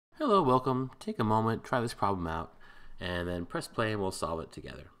Hello, welcome. Take a moment, try this problem out, and then press play and we'll solve it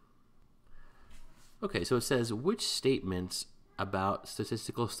together. Okay, so it says, which statements about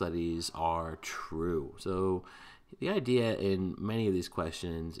statistical studies are true? So the idea in many of these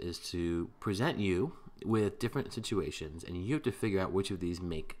questions is to present you with different situations, and you have to figure out which of these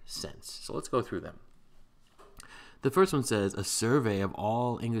make sense. So let's go through them. The first one says, a survey of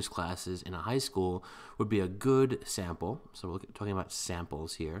all English classes in a high school would be a good sample. So we're talking about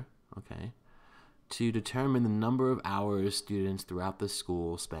samples here, okay, to determine the number of hours students throughout the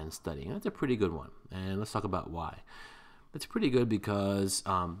school spend studying. That's a pretty good one. And let's talk about why. That's pretty good because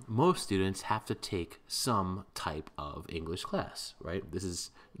most students have to take some type of English class, right? This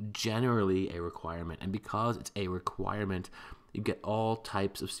is generally a requirement. And because it's a requirement, you get all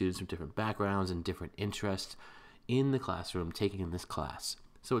types of students from different backgrounds and different interests in the classroom taking in this class.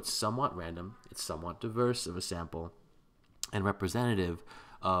 So it's somewhat random, it's somewhat diverse of a sample, and representative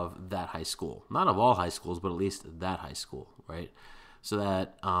of that high school. Not of all high schools, but at least that high school, right? So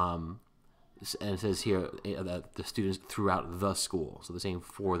that, and it says here that the students throughout the school. So they're saying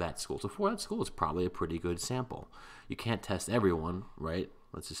for that school. So for that school, it's probably a pretty good sample. You can't test everyone, right?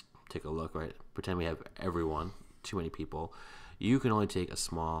 Let's just take a look, right? Pretend we have everyone, too many people. You can only take a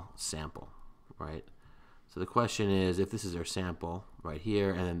small sample, right? So the question is, if this is our sample right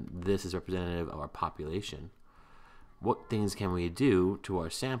here, and this is representative of our population, what things can we do to our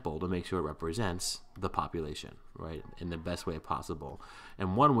sample to make sure it represents the population, right, in the best way possible?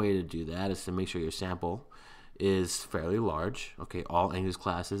 And one way to do that is to make sure your sample is fairly large. Okay, all English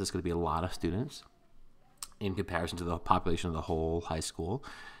classes, it's going to be a lot of students in comparison to the population of the whole high school.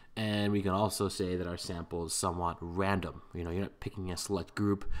 And we can also say that our sample is somewhat random. You know, you're not picking a select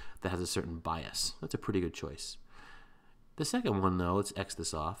group that has a certain bias. That's a pretty good choice. The second one, though, let's X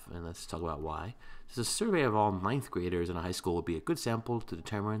this off, and let's talk about why. It says a survey of all 9th graders in a high school would be a good sample to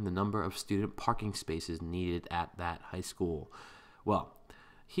determine the number of student parking spaces needed at that high school. Well,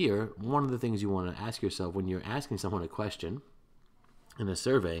 here, one of the things you want to ask yourself when you're asking someone a question in a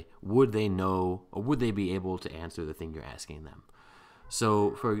survey, would they know or would they be able to answer the thing you're asking them? So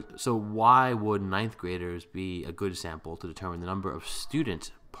why would 9th graders be a good sample to determine the number of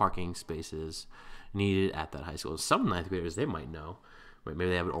student parking spaces needed at that high school? Some 9th graders, they might know. Right? Maybe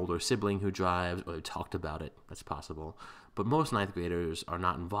they have an older sibling who drives, or they talked about it. That's possible. But most 9th graders are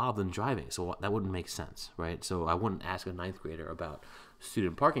not involved in driving, so that wouldn't make sense, right? So I wouldn't ask a 9th grader about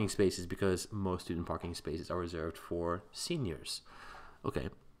student parking spaces because most student parking spaces are reserved for seniors. Okay,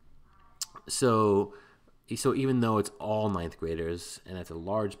 so even though it's all 9th graders, and it's a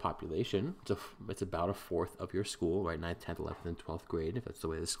large population, it's about a fourth of your school, right? 9th, 10th, 11th, and 12th grade, if that's the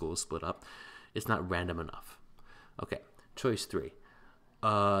way the school is split up, it's not random enough. Okay, choice 3.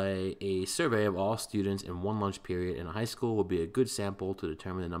 A survey of all students in one lunch period in a high school will be a good sample to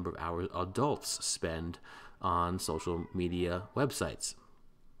determine the number of hours adults spend on social media websites.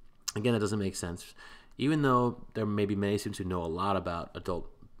 Again, that doesn't make sense. Even though there may be many students who know a lot about adult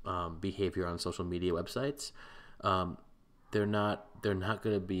behavior on social media websites, they're not going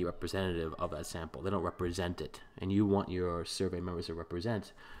to be representative of that sample. They don't represent it, and you want your survey members to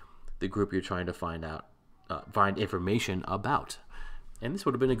represent the group you're trying to find information about. And this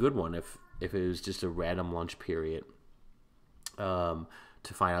would have been a good one if it was just a random lunch period to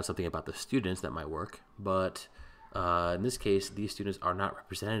find out something about the students. That might work, but in this case, these students are not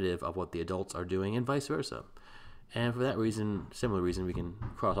representative of what the adults are doing, and vice versa. And for that reason, similar reason, we can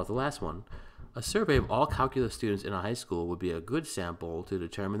cross off the last one. A survey of all calculus students in a high school would be a good sample to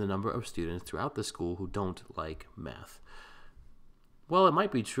determine the number of students throughout the school who don't like math. Well, it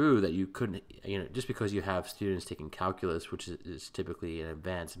might be true that you couldn't, just because you have students taking calculus, which is typically an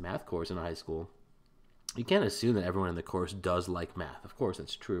advanced math course in a high school, you can't assume that everyone in the course does like math. Of course,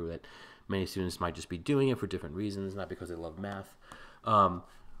 it's true that many students might just be doing it for different reasons, not because they love math.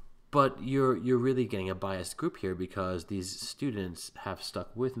 But you're really getting a biased group here because these students have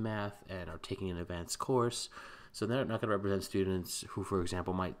stuck with math and are taking an advanced course. So they're not going to represent students who, for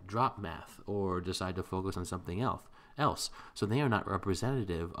example, might drop math or decide to focus on something else. So they are not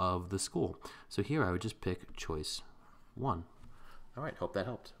representative of the school. So here I would just pick choice 1. All right, hope that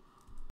helped.